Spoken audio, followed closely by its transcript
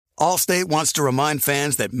Allstate wants to remind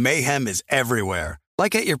fans that mayhem is everywhere,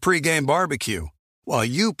 like at your pregame barbecue. While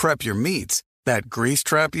you prep your meats, that grease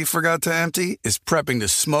trap you forgot to empty is prepping to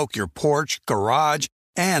smoke your porch, garage,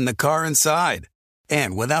 and the car inside.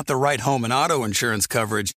 And without the right home and auto insurance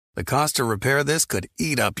coverage, the cost to repair this could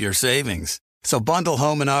eat up your savings. So bundle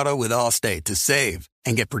home and auto with Allstate to save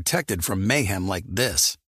and get protected from mayhem like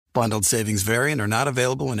this. Bundled savings vary and are not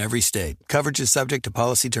available in every state. Coverage is subject to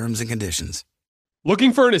policy terms and conditions.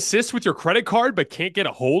 Looking for an assist with your credit card but can't get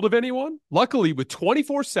a hold of anyone? Luckily, with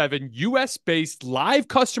 24/7 U.S.-based live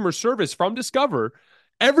customer service from Discover,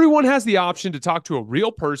 everyone has the option to talk to a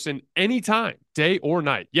real person anytime, day or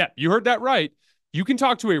night. Yeah, you heard that right. You can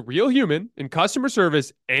talk to a real human in customer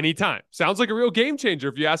service anytime. Sounds like a real game changer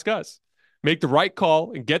if you ask us. Make the right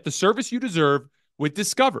call and get the service you deserve with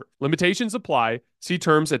Discover. Limitations apply. See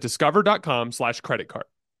terms at discover.com/credit card.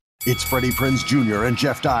 It's Freddie Prinze Jr. and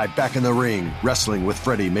Jeff Dye back in the ring. Wrestling with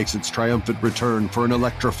Freddie makes its triumphant return for an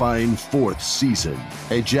electrifying 4th season.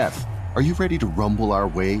 Hey, Jeff, are you ready to rumble our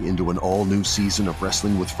way into an all-new season of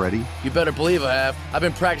Wrestling with Freddie? You better believe I have. I've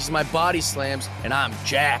been practicing my body slams, and I'm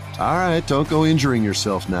jacked. All right, don't go injuring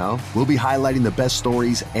yourself now. We'll be highlighting the best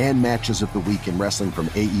stories and matches of the week in wrestling from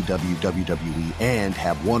AEW, WWE, and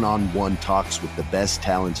have one-on-one talks with the best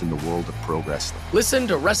talents in the world of pro wrestling. Listen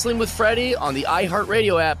to Wrestling with Freddie on the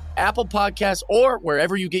iHeartRadio app, Apple Podcasts, or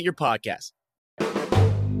wherever you get your podcasts.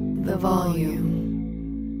 The Volume.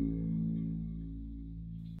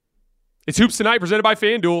 It's Hoops Tonight, presented by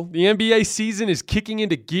FanDuel. The NBA season is kicking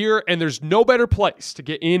into gear, and there's no better place to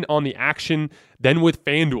get in on the action than with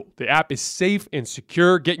FanDuel. The app is safe and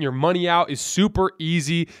secure. Getting your money out is super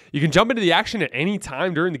easy. You can jump into the action at any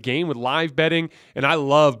time during the game with live betting, and I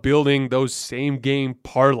love building those same-game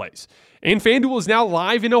parlays. And FanDuel is now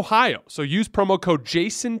live in Ohio, so use promo code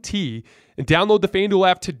JASONT and download the FanDuel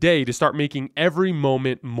app today to start making every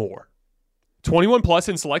moment more. 21 plus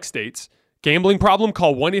in select states. Gambling problem?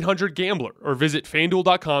 Call 1-800-GAMBLER or visit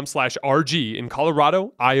FanDuel.com/RG in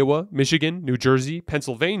Colorado, Iowa, Michigan, New Jersey,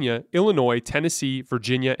 Pennsylvania, Illinois, Tennessee,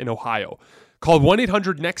 Virginia, and Ohio. Call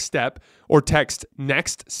 1-800-NEXT-STEP or text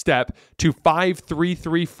NEXT-STEP to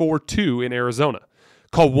 53342 in Arizona.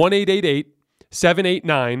 Call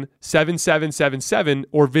 1-888-789-7777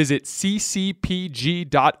 or visit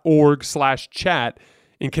ccpg.org/chat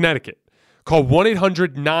in Connecticut. Call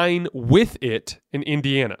 1-800-9-WITH-IT in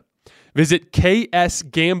Indiana. Visit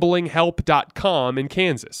ksgamblinghelp.com in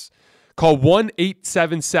Kansas. Call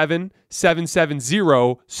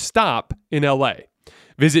 1-877-770-STOP in LA.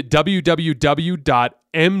 Visit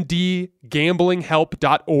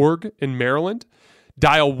www.mdgamblinghelp.org in Maryland.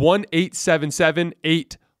 Dial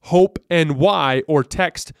 1-877-8-HOPE-NY or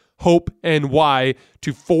text HOPE-NY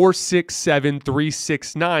to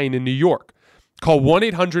 467-369 in New York. Call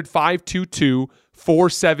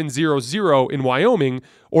 1-800-522-4700 in Wyoming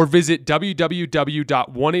or visit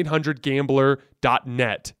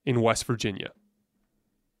www.1800gambler.net in West Virginia.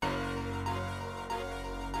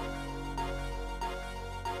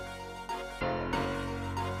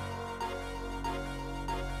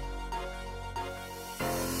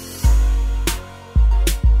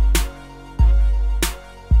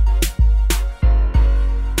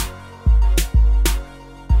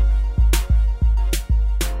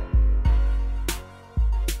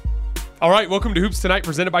 All right, welcome to Hoops Tonight,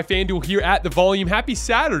 presented by FanDuel here at The Volume. Happy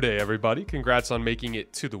Saturday, everybody. Congrats on making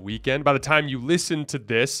it to the weekend. By the time you listen to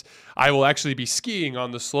this, I will actually be skiing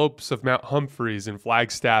on the slopes of Mount Humphreys in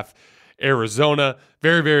Flagstaff, Arizona.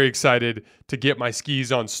 Very, very excited to get my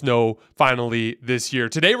skis on snow finally this year.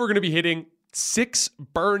 Today, we're going to be hitting 6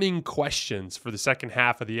 burning questions for the second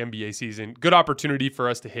half of the NBA season. Good opportunity for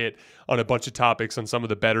us to hit on a bunch of topics on some of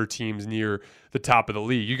the better teams near the top of the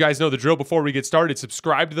league. You guys know the drill. Before we get started,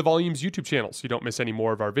 subscribe to the Volume's YouTube channel so you don't miss any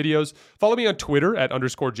more of our videos. Follow me on Twitter at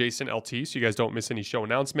 @_JasonLT so you guys don't miss any show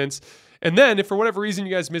announcements. And then if for whatever reason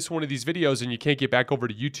you guys miss one of these videos and you can't get back over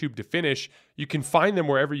to YouTube to finish, you can find them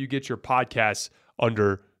wherever you get your podcasts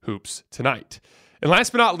under Hoops Tonight. And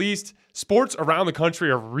last but not least, sports around the country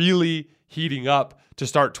are really heating up to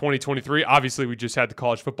start 2023. Obviously, we just had the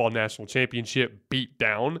College Football National Championship beat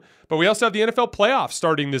down, but we also have the NFL playoffs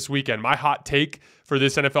starting this weekend. My hot take for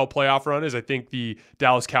this NFL playoff run is I think the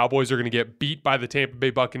Dallas Cowboys are going to get beat by the Tampa Bay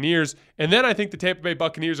Buccaneers, and then I think the Tampa Bay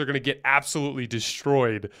Buccaneers are going to get absolutely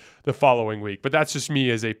destroyed the following week. But that's just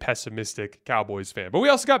me as a pessimistic Cowboys fan. But we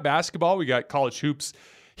also got basketball. We got college hoops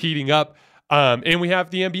heating up. And we have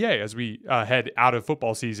the NBA as we head out of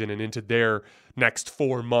football season and into their next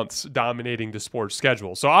 4 months dominating the sports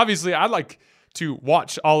schedule. So obviously I'd like to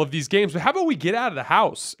watch all of these games, but how about we get out of the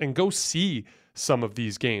house and go see some of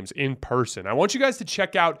these games in person? I want you guys to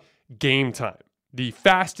check out Game Time. the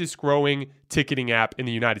fastest growing ticketing app in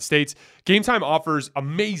the United States. Game Time offers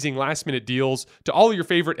amazing last-minute deals to all of your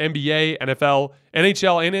favorite NBA, NFL,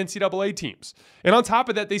 NHL, and NCAA teams. And on top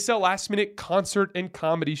of that, they sell last-minute concert and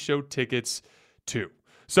comedy show tickets too.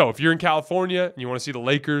 So if you're in California and you want to see the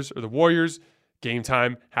Lakers or the Warriors, Game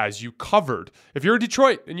Time has you covered. If you're in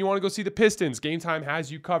Detroit and you want to go see the Pistons, Game Time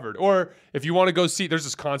has you covered. Or if you want to go see, there's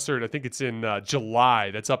this concert, I think it's in July,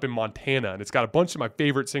 that's up in Montana, and it's got a bunch of my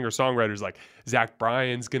favorite singer-songwriters like Zach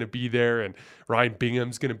Bryan's going to be there, and Ryan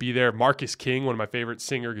Bingham's going to be there. Marcus King, one of my favorite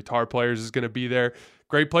singer guitar players, is going to be there.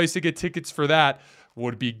 Great place to get tickets for that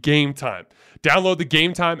would be Game Time. Download the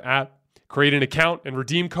Game Time app, create an account, and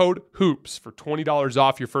redeem code HOOPS for $20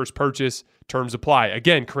 off your first purchase. Terms apply.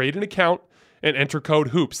 Again, create an account and enter code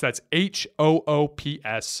HOOPS. That's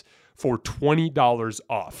HOOPS for $20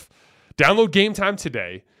 off. Download Game Time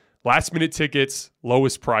today. Last minute tickets,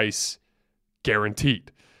 lowest price,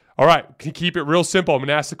 guaranteed. All right, keep it real simple. I'm going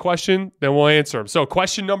to ask the question, then we'll answer them. So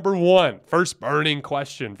question number one, first burning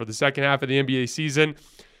question for the second half of the NBA season.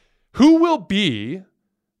 Who will be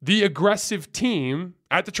the aggressive team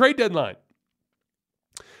at the trade deadline?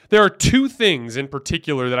 There are two things in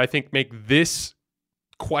particular that I think make this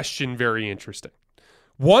question very interesting.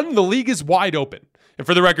 One, the league is wide open. And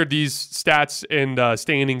for the record, these stats and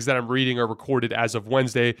standings that I'm reading are recorded as of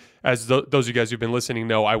Wednesday. As those of you guys who've been listening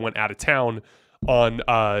know, I went out of town on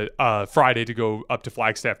Friday to go up to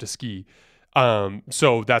Flagstaff to ski.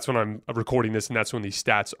 So that's when I'm recording this, and that's when these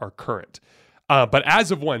stats are current. But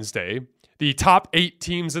as of Wednesday, the top 8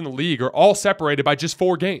 teams in the league are all separated by just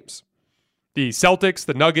 4 games. The Celtics,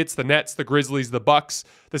 the Nuggets, the Nets, the Grizzlies, the Bucks,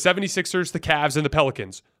 the 76ers, the Cavs, and the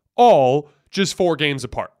Pelicans, all just 4 games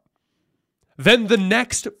apart. Then the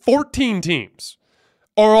next 14 teams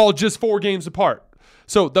are all just 4 games apart.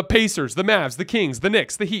 So the Pacers, the Mavs, the Kings, the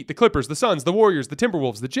Knicks, the Heat, the Clippers, the Suns, the Warriors, the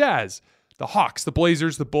Timberwolves, the Jazz, the Hawks, the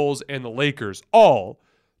Blazers, the Bulls, and the Lakers, all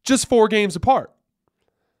just 4 games apart.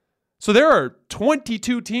 So there are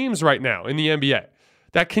 22 teams right now in the NBA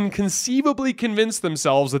that can conceivably convince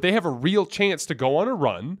themselves that they have a real chance to go on a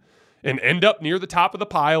run and end up near the top of the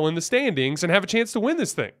pile in the standings and have a chance to win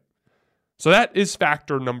this thing. So that is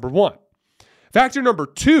factor number one. Factor number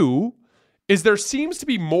two is there seems to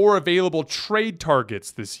be more available trade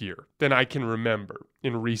targets this year than I can remember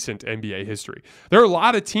in recent NBA history. There are a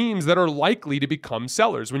lot of teams that are likely to become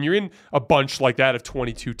sellers. When you're in a bunch like that of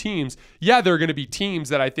 22 teams, yeah, there are going to be teams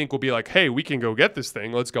that I think will be like, hey, we can go get this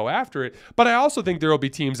thing. Let's go after it. But I also think there will be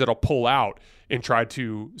teams that'll pull out and try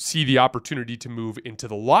to see the opportunity to move into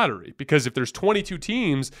the lottery. Because if there's 22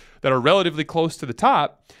 teams that are relatively close to the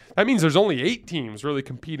top, that means there's only 8 teams really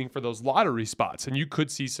competing for those lottery spots. And you could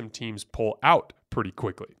see some teams pull out pretty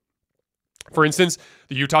quickly. For instance,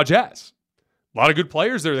 the Utah Jazz. A lot of good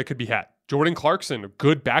players there that could be had. Jordan Clarkson, a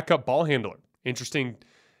good backup ball handler. Interesting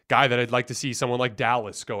guy that I'd like to see someone like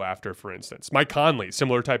Dallas go after, for instance. Mike Conley,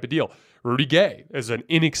 similar type of deal. Rudy Gay is an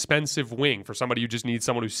inexpensive wing for somebody who just needs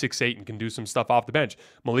someone who's 6'8" and can do some stuff off the bench.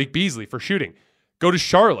 Malik Beasley for shooting. Go to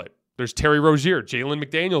Charlotte. There's Terry Rozier. Jalen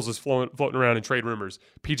McDaniels is floating around in trade rumors.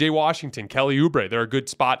 PJ Washington, Kelly Oubre. They're a good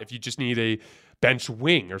spot if you just need a bench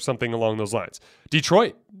wing or something along those lines.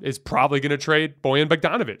 Detroit is probably going to trade Bojan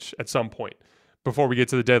Bogdanovic at some point before we get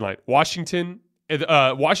to the deadline. Washington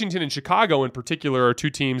and Chicago in particular are 2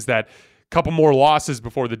 teams that a couple more losses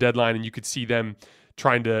before the deadline, and you could see them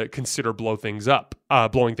trying to consider blowing things up.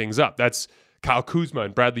 That's Kyle Kuzma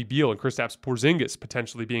and Bradley Beal and Kristaps Porzingis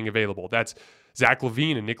potentially being available. That's Zach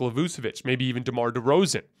LaVine and Nikola Vucevic, maybe even DeMar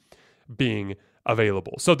DeRozan being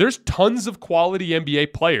available. So there's tons of quality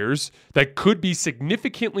NBA players that could be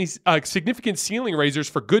significant ceiling raisers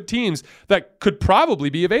for good teams that could probably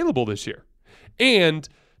be available this year. And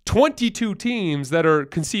 22 teams that are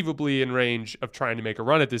conceivably in range of trying to make a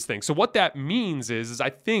run at this thing. So what that means is I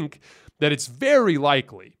think that it's very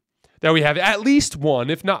likely that we have at least one,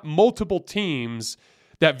 if not multiple teams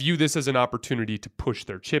that view this as an opportunity to push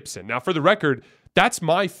their chips in. Now, for the record, that's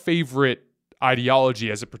my favorite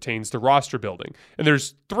ideology as it pertains to roster building. And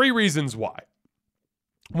there's 3 reasons why.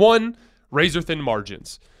 1, razor-thin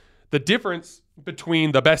margins. The difference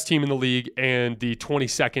between the best team in the league and the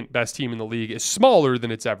 22nd best team in the league is smaller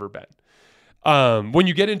than it's ever been. When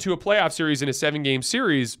you get into a playoff series in a 7-game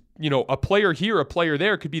series, a player here, a player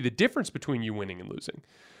there could be the difference between you winning and losing.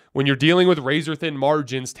 When you're dealing with razor-thin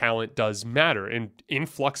margins, talent does matter. And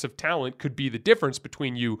influx of talent could be the difference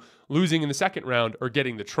between you losing in the second round or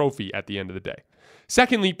getting the trophy at the end of the day.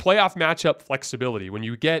 Secondly, playoff matchup flexibility. When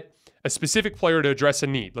you get a specific player to address a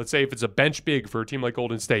need. Let's say if it's a bench big for a team like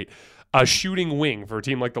Golden State, a shooting wing for a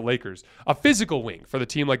team like the Lakers, a physical wing for the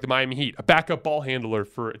team like the Miami Heat, a backup ball handler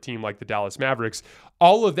for a team like the Dallas Mavericks.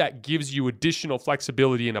 All of that gives you additional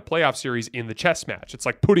flexibility in a playoff series in the chess match. It's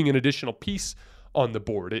like putting an additional piece on the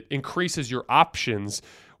board. It increases your options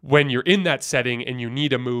when you're in that setting and you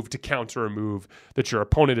need a move to counter a move that your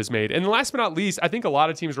opponent has made. And last but not least, I think a lot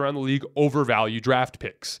of teams around the league overvalue draft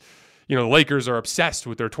picks. You know, the Lakers are obsessed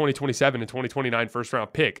with their 2027 and 2029 first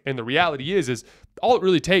round pick. And the reality is all it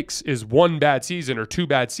really takes is one bad season or two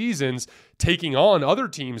bad seasons taking on other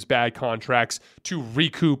teams' bad contracts to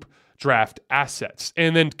recoup draft assets.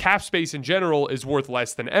 And then cap space in general is worth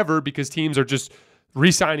less than ever because teams are just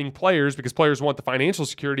re-signing players because players want the financial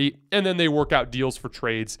security, and then they work out deals for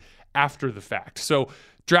trades after the fact. So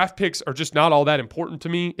draft picks are just not all that important to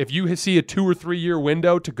me. If you see a 2 or 3 year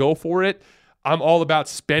window to go for it, I'm all about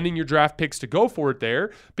spending your draft picks to go for it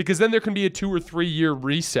there, because then there can be a 2 or 3 year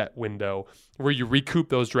reset window where you recoup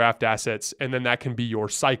those draft assets, and then that can be your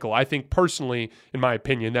cycle. I think personally, in my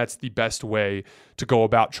opinion, that's the best way to go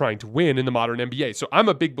about trying to win in the modern NBA. So I'm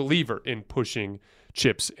a big believer in pushing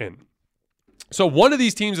chips in. So one of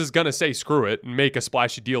these teams is going to say screw it and make a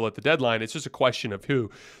splashy deal at the deadline. It's just a question of who.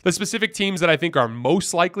 The specific teams that I think are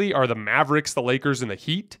most likely are the Mavericks, the Lakers, and the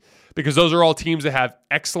Heat, because those are all teams that have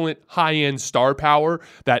excellent high-end star power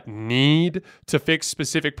that need to fix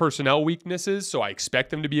specific personnel weaknesses, so I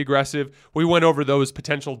expect them to be aggressive. We went over those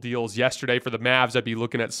potential deals yesterday. For the Mavs, I'd be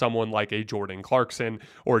looking at someone like a Jordan Clarkson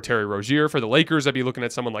or a Terry Rozier. For the Lakers, I'd be looking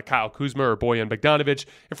at someone like Kyle Kuzma or Bojan Bogdanovic.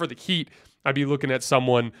 And for the Heat, I'd be looking at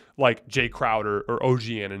someone like Jay Crowder or OG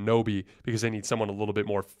Anunoby because they need someone a little bit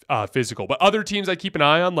more physical. But other teams I keep an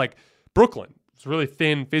eye on, like Brooklyn. It's really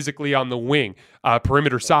thin physically on the wing.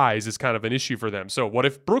 Perimeter size is kind of an issue for them. So what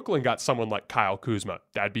if Brooklyn got someone like Kyle Kuzma?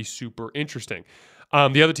 That'd be super interesting.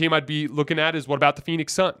 The other team I'd be looking at is what about the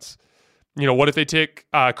Phoenix Suns? You know, what if they take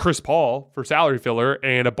Chris Paul for salary filler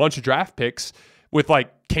and a bunch of draft picks with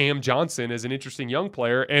like Cam Johnson as an interesting young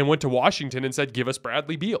player and went to Washington and said, give us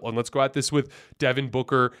Bradley Beal. And let's go at this with Devin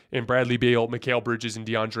Booker and Bradley Beal, Mikal Bridges, and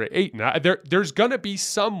DeAndre Ayton. There's going to be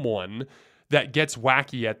someone that gets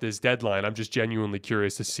wacky at this deadline. I'm just genuinely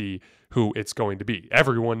curious to see who it's going to be.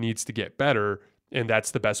 Everyone needs to get better, and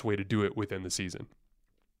that's the best way to do it within the season.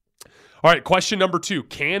 All right, question number 2.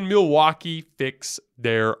 Can Milwaukee fix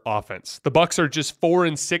their offense? The Bucks are just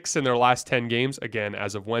 4-6 in their last 10 games, again,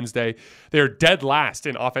 as of Wednesday. They're dead last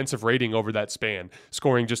in offensive rating over that span,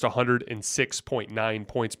 scoring just 106.9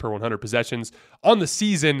 points per 100 possessions. On the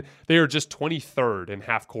season, they are just 23rd in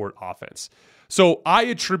half-court offense. So I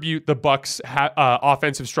attribute the Bucks'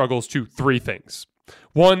 offensive struggles to 3 things.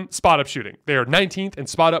 1, spot-up shooting. They are 19th in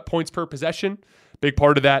spot-up points per possession. Big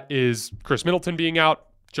part of that is Chris Middleton being out,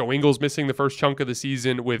 Joe Ingles missing the first chunk of the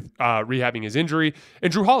season with rehabbing his injury, and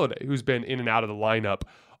Drew Holiday, who's been in and out of the lineup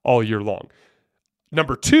all year long.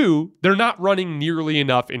 Number 2, they're not running nearly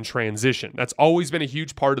enough in transition. That's always been a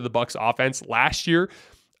huge part of the Bucks' offense. Last year,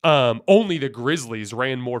 only the Grizzlies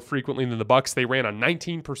ran more frequently than the Bucks. They ran on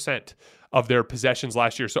 19% of their possessions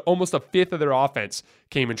last year. So almost a fifth of their offense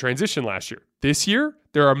came in transition last year. This year,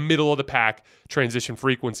 they're a middle-of-the-pack transition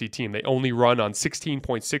frequency team. They only run on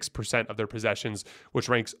 16.6% of their possessions, which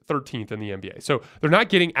ranks 13th in the NBA. So they're not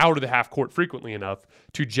getting out of the half court frequently enough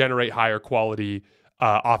to generate higher quality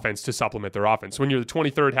offense to supplement their offense. When you're the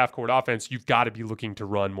 23rd half court offense, you've got to be looking to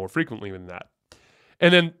run more frequently than that.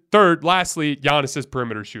 And then lastly, Giannis's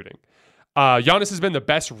perimeter shooting. Giannis has been the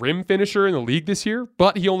best rim finisher in the league this year,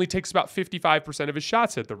 but he only takes about 55% of his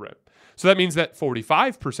shots at the rim. So that means that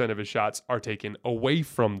 45% of his shots are taken away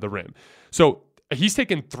from the rim. So he's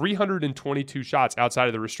taken 322 shots outside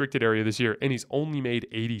of the restricted area this year, and he's only made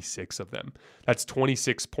 86 of them. That's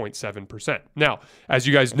 26.7%. Now, as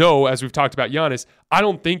you guys know, as we've talked about Giannis, I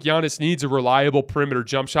don't think Giannis needs a reliable perimeter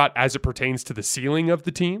jump shot as it pertains to the ceiling of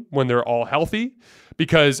the team when they're all healthy,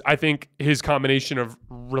 because I think his combination of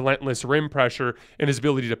relentless rim pressure and his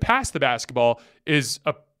ability to pass the basketball is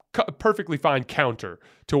a perfectly fine counter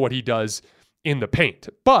to what he does in the paint.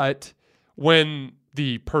 But when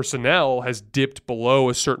the personnel has dipped below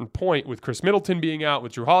a certain point with Chris Middleton being out,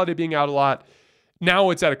 with Drew Holiday being out a lot, now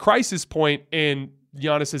it's at a crisis point, and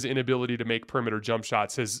Giannis's inability to make perimeter jump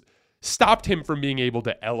shots has stopped him from being able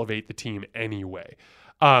to elevate the team anyway.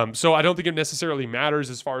 So I don't think it necessarily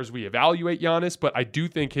matters as far as we evaluate Giannis, but I do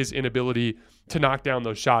think his inability to knock down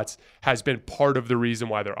those shots has been part of the reason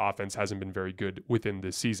why their offense hasn't been very good within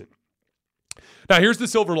this season. Now, here's the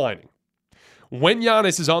silver lining. When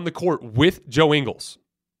Giannis is on the court with Joe Ingles,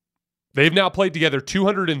 they've now played together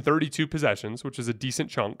 232 possessions, which is a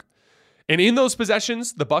decent chunk, And in those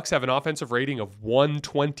possessions, the Bucks have an offensive rating of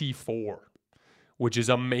 124, which is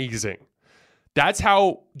amazing. That's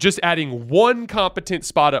how just adding one competent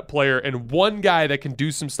spot-up player and one guy that can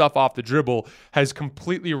do some stuff off the dribble has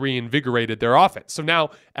completely reinvigorated their offense. So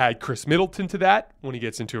now add Chris Middleton to that when he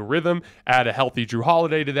gets into a rhythm, add a healthy Jrue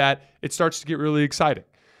Holiday to that, it starts to get really exciting.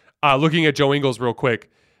 Looking at Joe Ingles real quick,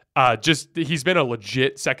 he's been a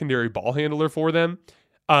legit secondary ball handler for them.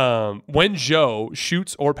 When Joe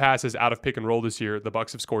shoots or passes out of pick and roll this year, the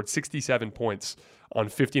Bucks have scored 67 points on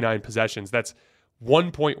 59 possessions. That's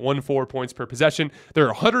 1.14 points per possession. There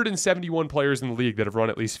are 171 players in the league that have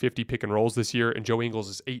run at least 50 pick and rolls this year, and Joe Ingles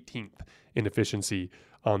is 18th in efficiency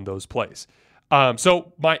on those plays.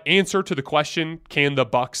 So my answer to the question, can the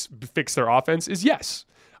Bucks fix their offense, is yes.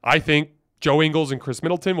 I think Joe Ingles and Chris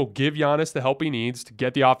Middleton will give Giannis the help he needs to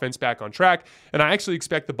get the offense back on track, and I actually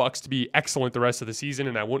expect the Bucks to be excellent the rest of the season,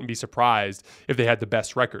 and I wouldn't be surprised if they had the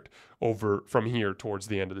best record from here towards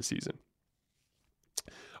the end of the season.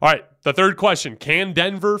 All right, the third question, can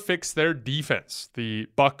Denver fix their defense? The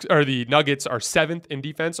Nuggets are 7th in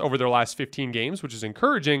defense over their last 15 games, which is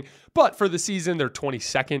encouraging, but for the season, they're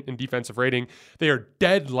 22nd in defensive rating. They are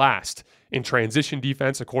dead last in transition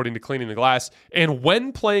defense, according to Cleaning the Glass, and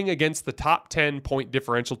when playing against the top 10 point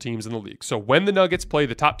differential teams in the league. So when the Nuggets play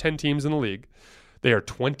the top 10 teams in the league, they are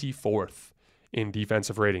 24th in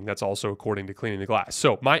defensive rating. That's also according to Cleaning the Glass.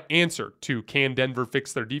 So my answer to can Denver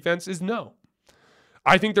fix their defense is no.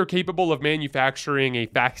 I think they're capable of manufacturing a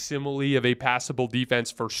facsimile of a passable defense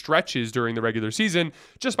for stretches during the regular season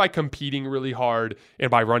just by competing really hard and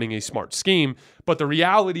by running a smart scheme. But the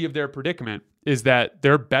reality of their predicament is that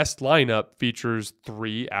their best lineup features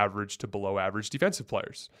 3 average to below average defensive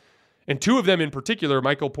players. And 2 of them in particular,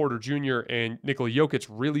 Michael Porter Jr. and Nikola Jokic,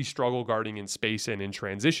 really struggle guarding in space and in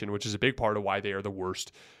transition, which is a big part of why they are the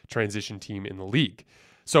worst transition team in the league.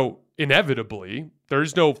 So inevitably,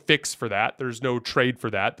 there's no fix for that. There's no trade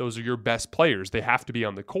for that. Those are your best players. They have to be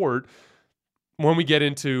on the court. When we get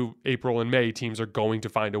into April and May, teams are going to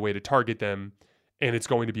find a way to target them, and it's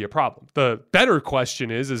going to be a problem. The better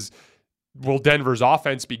question is will Denver's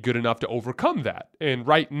offense be good enough to overcome that? And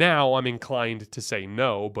right now, I'm inclined to say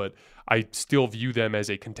no, but I still view them as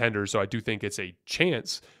a contender, so I do think it's a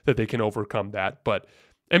chance that they can overcome that. But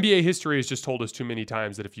NBA history has just told us too many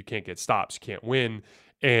times that if you can't get stops, you can't win.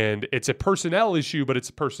 And it's a personnel issue, but it's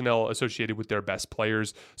a personnel associated with their best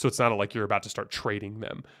players. So it's not like you're about to start trading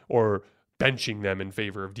them or benching them in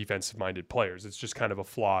favor of defensive-minded players. It's just kind of a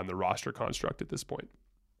flaw in the roster construct at this point.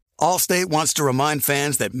 Allstate wants to remind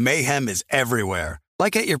fans that mayhem is everywhere,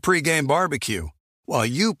 like at your pregame barbecue. While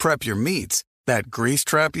you prep your meats, that grease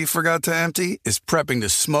trap you forgot to empty is prepping to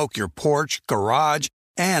smoke your porch, garage,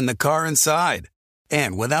 and the car inside.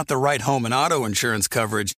 And without the right home and auto insurance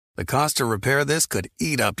coverage, the cost to repair this could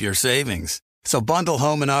eat up your savings. So bundle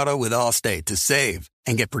home and auto with Allstate to save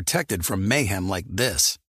and get protected from mayhem like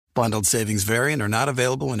this. Bundled savings vary and are not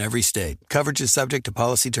available in every state. Coverage is subject to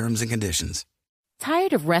policy terms and conditions.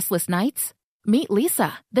 Tired of restless nights? Meet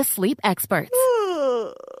Lisa, the sleep experts.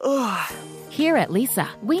 Here at Lisa,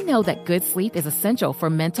 we know that good sleep is essential for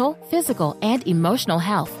mental, physical, and emotional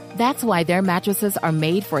health. That's why their mattresses are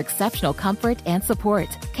made for exceptional comfort and support,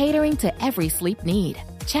 catering to every sleep need.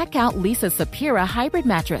 Check out Lisa's Sapira Hybrid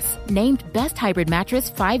Mattress, named Best Hybrid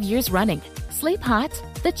Mattress 5 years running. Sleep hot?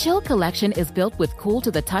 The Chill Collection is built with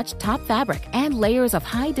cool-to-the-touch top fabric and layers of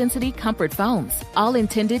high-density comfort foams, all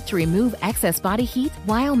intended to remove excess body heat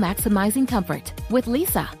while maximizing comfort. With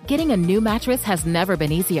Lisa, getting a new mattress has never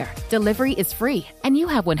been easier. Delivery is free, and you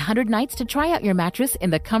have 100 nights to try out your mattress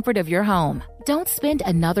in the comfort of your home. Don't spend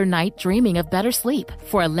another night dreaming of better sleep.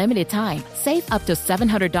 For a limited time, save up to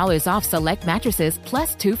 $700 off select mattresses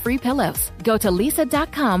plus 2 free pillows. Go to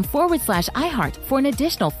lisa.com/iHeart for an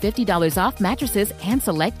additional $50 off mattresses and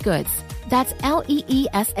select goods. That's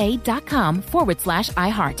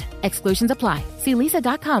LEESA.com/iHeart. Exclusions apply. See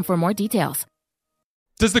lisa.com for more details.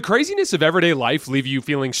 Does the craziness of everyday life leave you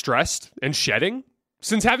feeling stressed and shedding?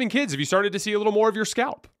 Since having kids, have you started to see a little more of your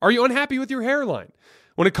scalp? Are you unhappy with your hairline?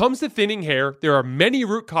 When it comes to thinning hair, there are many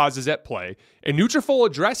root causes at play, and Nutrafol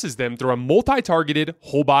addresses them through a multi-targeted,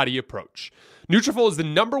 whole-body approach. Nutrafol is the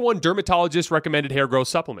 #1 dermatologist-recommended hair growth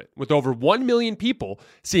supplement, with over 1 million people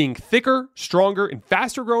seeing thicker, stronger, and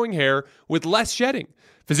faster-growing hair with less shedding.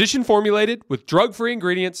 Physician-formulated with drug-free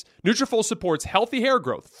ingredients, Nutrafol supports healthy hair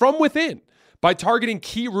growth from within by targeting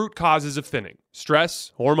key root causes of thinning: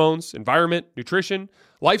 stress, hormones, environment, nutrition,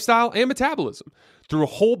 lifestyle, and metabolism through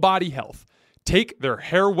whole-body health. Take their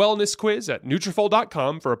hair wellness quiz at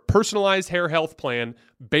Nutrafol.com for a personalized hair health plan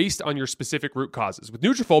based on your specific root causes. With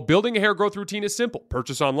Nutrafol, building a hair growth routine is simple.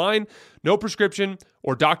 Purchase online, no prescription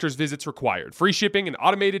or doctor's visits required. Free shipping and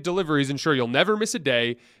automated deliveries ensure you'll never miss a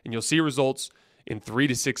day, and you'll see results in 3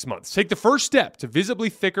 to 6 months. Take the first step to visibly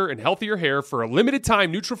thicker and healthier hair. For a limited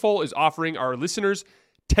time, Nutrafol is offering our listeners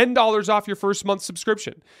 $10 off your first month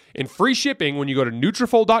subscription and free shipping when you go to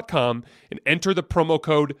Nutrafol.com and enter the promo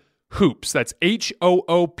code HOOPS. That's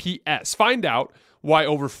HOOPS. Find out why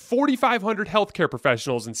over 4,500 healthcare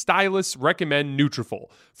professionals and stylists recommend Nutrafol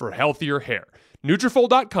for healthier hair.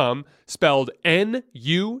 Nutrafol.com, spelled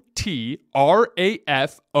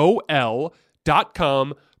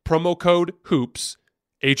Nutrafol.com, promo code HOOPS,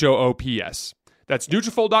 HOOPS. That's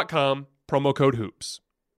Nutrafol.com, promo code HOOPS.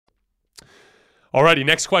 Alrighty,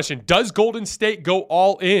 next question. Does Golden State go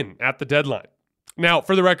all in at the deadline? Now,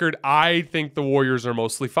 for the record, I think the Warriors are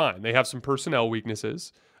mostly fine. They have some personnel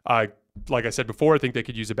weaknesses. Like I said before, I think they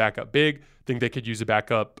could use a backup big. I think they could use a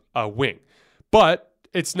backup wing. But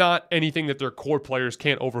it's not anything that their core players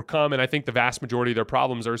can't overcome, and I think the vast majority of their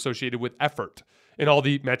problems are associated with effort. And all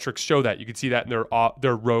the metrics show that. You can see that in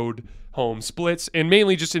their road home splits, and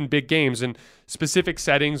mainly just in big games and specific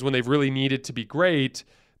settings when they've really needed to be great.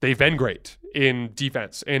 They've been great in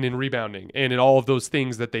defense and in rebounding and in all of those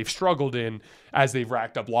things that they've struggled in as they've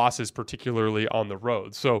racked up losses, particularly on the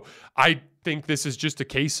road. So I think this is just a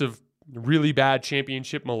case of really bad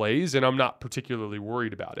championship malaise, and I'm not particularly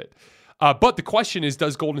worried about it. But the question is,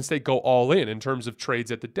 does Golden State go all in terms of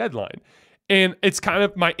trades at the deadline? And it's kind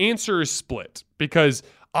of, my answer is split because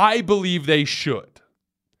I believe they should,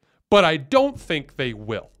 but I don't think they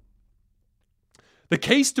will. The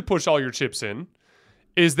case to push all your chips in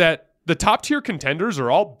is that the top tier contenders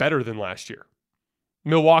are all better than last year.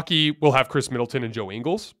 Milwaukee will have Chris Middleton and Joe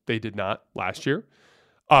Ingles. They did not last year.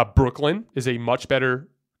 Brooklyn is a much better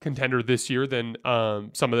contender this year than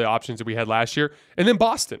some of the options that we had last year. And then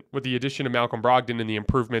Boston, with the addition of Malcolm Brogdon and the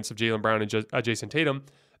improvements of Jaylen Brown and Jason Tatum,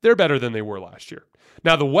 they're better than they were last year.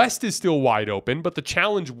 Now, the West is still wide open, but the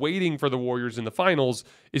challenge waiting for the Warriors in the finals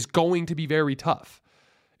is going to be very tough.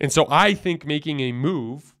 And so I think making a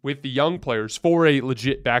move with the young players for a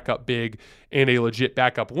legit backup big and a legit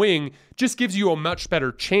backup wing just gives you a much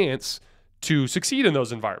better chance to succeed in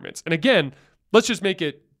those environments. And again, let's just make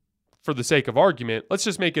it, for the sake of argument, let's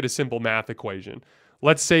just make it a simple math equation.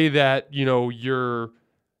 Let's say that,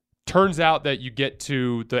 turns out that you get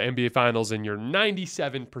to the NBA Finals and you're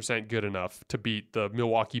 97% good enough to beat the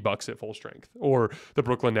Milwaukee Bucks at full strength or the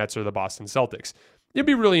Brooklyn Nets or the Boston Celtics. It'd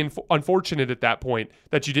be really unfortunate at that point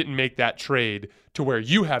that you didn't make that trade to where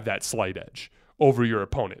you have that slight edge over your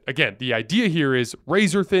opponent. Again, the idea here is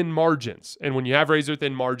razor-thin margins. And when you have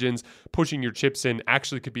razor-thin margins, pushing your chips in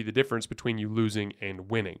actually could be the difference between you losing and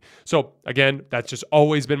winning. So again, that's just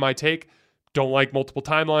always been my take. Don't like multiple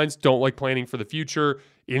timelines. Don't like planning for the future.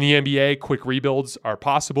 In the NBA, quick rebuilds are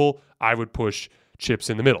possible. I would push chips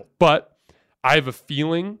in the middle. But I have a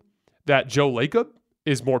feeling that Joe Lacob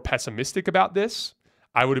is more pessimistic about this.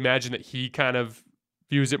 I would imagine that he kind of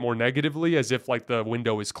views it more negatively, as if like the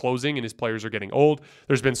window is closing and his players are getting old.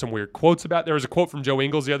 There's been some weird quotes about. There was a quote from Joe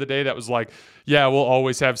Ingles the other day that was like, "Yeah, we'll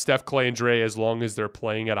always have Steph, Clay, and Dre as long as they're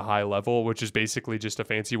playing at a high level," which is basically just a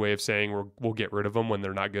fancy way of saying we'll get rid of them when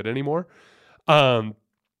they're not good anymore.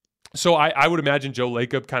 So I would imagine Joe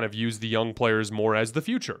Lacob kind of views the young players more as the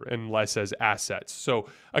future and less as assets. So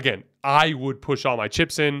again, I would push all my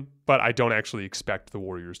chips in, but I don't actually expect the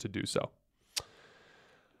Warriors to do so.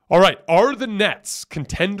 All right, are the Nets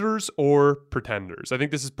contenders or pretenders? I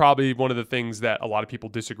think this is probably one of the things that a lot of people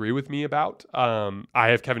disagree with me about. I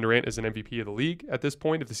have Kevin Durant as an MVP of the league at this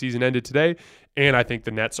point if the season ended today, and I think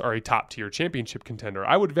the Nets are a top-tier championship contender.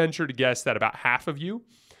 I would venture to guess that about half of you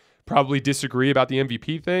probably disagree about the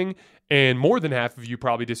MVP thing, and more than half of you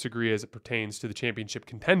probably disagree as it pertains to the championship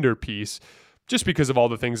contender piece, just because of all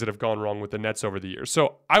the things that have gone wrong with the Nets over the years.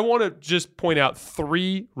 So I want to just point out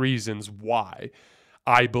 3 reasons why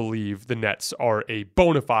I believe the Nets are a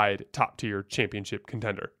bona fide top-tier championship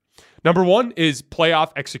contender. Number 1 is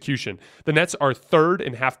playoff execution. The Nets are 3rd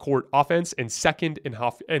in half-court offense and 2nd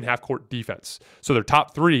in half-court defense. So they're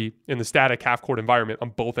top 3 in the static half-court environment on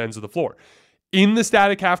both ends of the floor. In the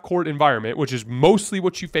static half-court environment, which is mostly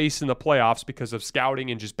what you face in the playoffs because of scouting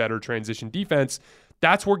and just better transition defense,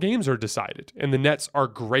 that's where games are decided. And the Nets are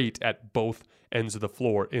great at both ends of the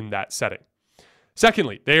floor in that setting.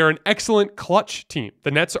 Secondly, they are an excellent clutch team.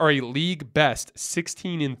 The Nets are a league best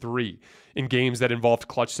 16-3 in games that involved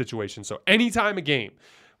clutch situations. So anytime a game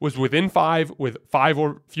was within 5 with 5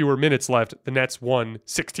 or fewer minutes left, the Nets won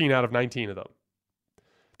 16 out of 19 of them.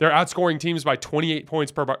 They're outscoring teams by 28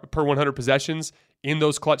 points per 100 possessions in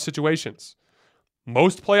those clutch situations.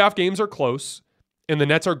 Most playoff games are close, and the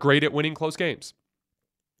Nets are great at winning close games.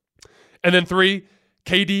 And then 3,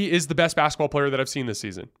 KD is the best basketball player that I've seen this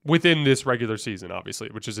season, within this regular season, obviously,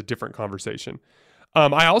 which is a different conversation.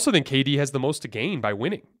 I also think KD has the most to gain by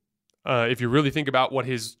winning. If you really think about what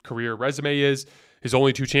his career resume is, his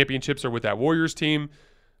only 2 championships are with that Warriors team.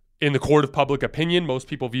 In the court of public opinion, most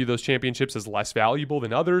people view those championships as less valuable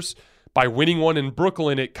than others. By winning one in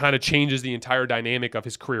Brooklyn, it kind of changes the entire dynamic of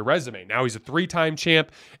his career resume. Now he's a 3-time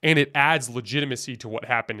champ, and it adds legitimacy to what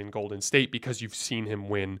happened in Golden State because you've seen him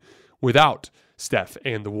win without Steph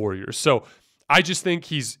and the Warriors. So I just think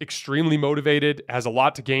he's extremely motivated, has a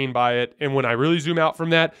lot to gain by it. And when I really zoom out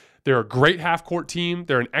from that, they're a great half-court team.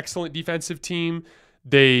 They're an excellent defensive team.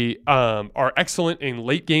 They are excellent in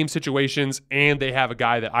late game situations, and they have a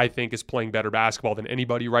guy that I think is playing better basketball than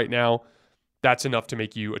anybody right now. That's enough to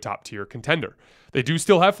make you a top-tier contender. They do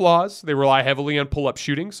still have flaws. They rely heavily on pull-up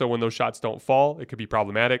shooting, so when those shots don't fall, it could be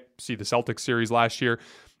problematic. See the Celtics series last year.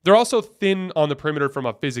 They're also thin on the perimeter from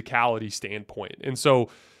a physicality standpoint. And so,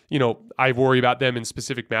 I worry about them in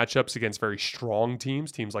specific matchups against very strong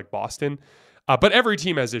teams like Boston. But every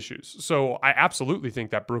team has issues. So I absolutely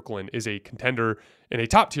think that Brooklyn is a contender and a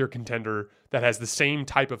top-tier contender that has the same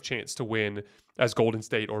type of chance to win as Golden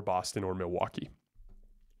State or Boston or Milwaukee.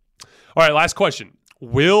 All right, last question.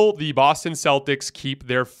 Will the Boston Celtics keep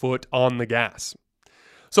their foot on the gas?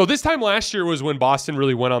 So this time last year was when Boston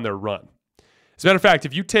really went on their run. As a matter of fact,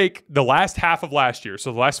 if you take the last half of last year,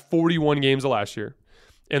 so the last 41 games of last year,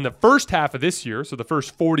 and the first half of this year, so the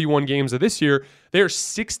first 41 games of this year, they're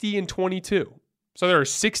 60-22. So they're a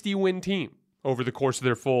 60-win team over the course of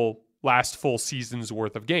their last full season's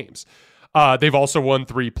worth of games. They've also won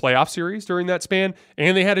 3 playoff series during that span,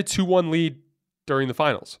 and they had a 2-1 lead during the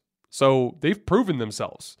finals. So they've proven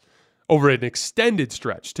themselves over an extended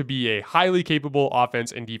stretch to be a highly capable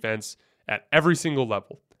offense and defense at every single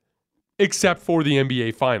level, except for the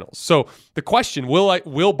NBA Finals. So the question,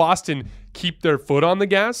 will Boston keep their foot on the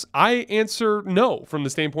gas? I answer no from the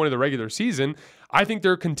standpoint of the regular season. I think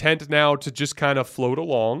they're content now to just kind of float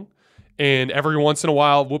along and every once in a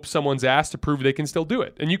while whoop someone's ass to prove they can still do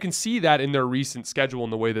it. And you can see that in their recent schedule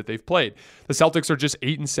and the way that they've played. The Celtics are just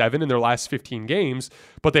 8-7 in their last 15 games,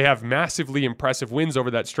 but they have massively impressive wins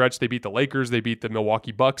over that stretch. They beat the Lakers, they beat the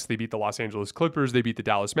Milwaukee Bucks, they beat the Los Angeles Clippers, they beat the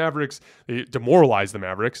Dallas Mavericks, they demoralized the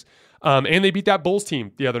Mavericks, and they beat that Bulls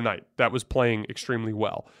team the other night that was playing extremely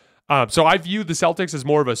well. So I view the Celtics as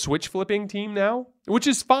more of a switch-flipping team now, which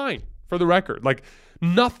is fine for the record. Like,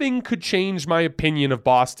 nothing could change my opinion of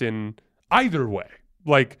Boston either way.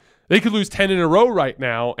 Like, they could lose 10 in a row right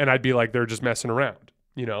now, and I'd be like, they're just messing around.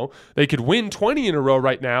 They could win 20 in a row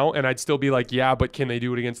right now, and I'd still be like, yeah, but can they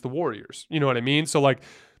do it against the Warriors? You know what I mean? So, like,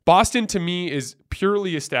 Boston to me is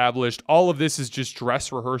purely established. All of this is just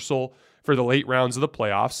dress rehearsal for the late rounds of the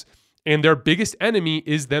playoffs, and their biggest enemy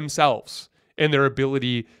is themselves and their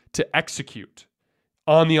ability to execute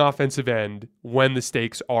on the offensive end when the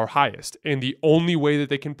stakes are highest. And the only way that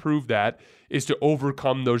they can prove that is to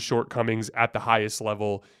overcome those shortcomings at the highest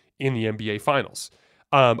level in the NBA Finals.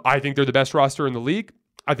 I think they're the best roster in the league.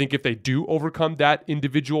 I think if they do overcome that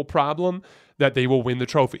individual problem, that they will win the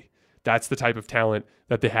trophy. That's the type of talent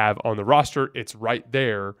that they have on the roster. It's right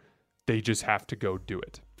there. They just have to go do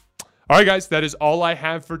it. All right, guys, that is all I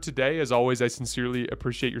have for today. As always, I sincerely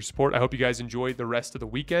appreciate your support. I hope you guys enjoy the rest of the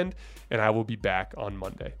weekend, and I will be back on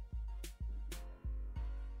Monday.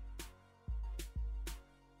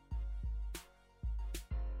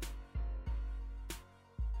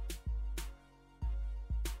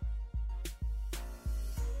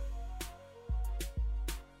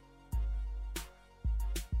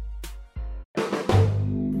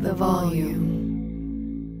 The volume.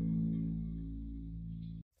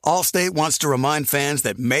 Allstate wants to remind fans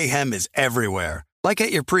that mayhem is everywhere, like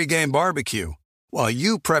at your pregame barbecue. While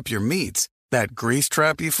you prep your meats, that grease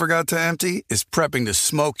trap you forgot to empty is prepping to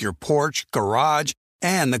smoke your porch, garage,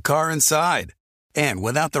 and the car inside. And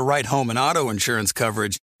without the right home and auto insurance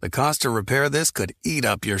coverage, the cost to repair this could eat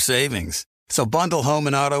up your savings. So bundle home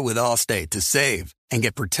and auto with Allstate to save and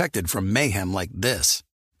get protected from mayhem like this.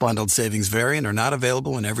 Bundled savings vary and are not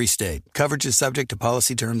available in every state. Coverage is subject to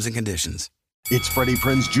policy terms and conditions. It's Freddie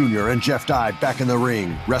Prinze Jr. and Jeff Dye back in the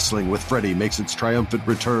ring. Wrestling with Freddie makes its triumphant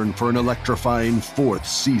return for an electrifying 4th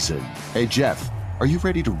season. Hey, Jeff, Are you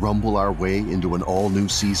ready to rumble our way into an all-new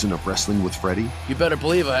season of Wrestling with Freddie? You better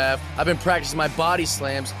believe I have. I've been practicing my body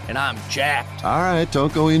slams, and I'm jacked. All right,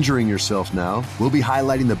 don't go injuring yourself now. We'll be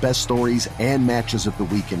highlighting the best stories and matches of the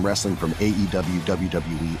week in wrestling from AEW,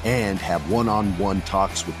 WWE, and have one-on-one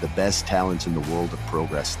talks with the best talents in the world of pro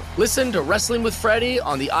wrestling. Listen to Wrestling with Freddie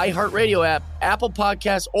on the iHeartRadio app, Apple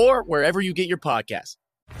Podcasts, or wherever you get your podcasts.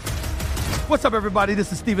 What's up, everybody?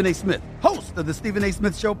 This is Stephen A. Smith, host of the Stephen A.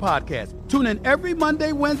 Smith Show podcast. Tune in every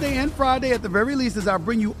Monday, Wednesday, and Friday at the very least as I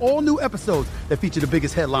bring you all new episodes that feature the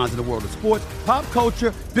biggest headlines in the world of sports, pop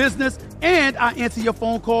culture, business, and I answer your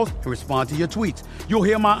phone calls and respond to your tweets. You'll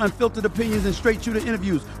hear my unfiltered opinions and straight-shooter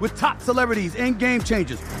interviews with top celebrities and game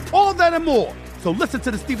changers. All of that and more. So listen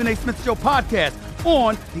to the Stephen A. Smith Show podcast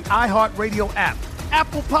on the iHeartRadio app,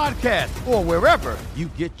 Apple Podcasts, or wherever you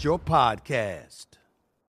get your podcast.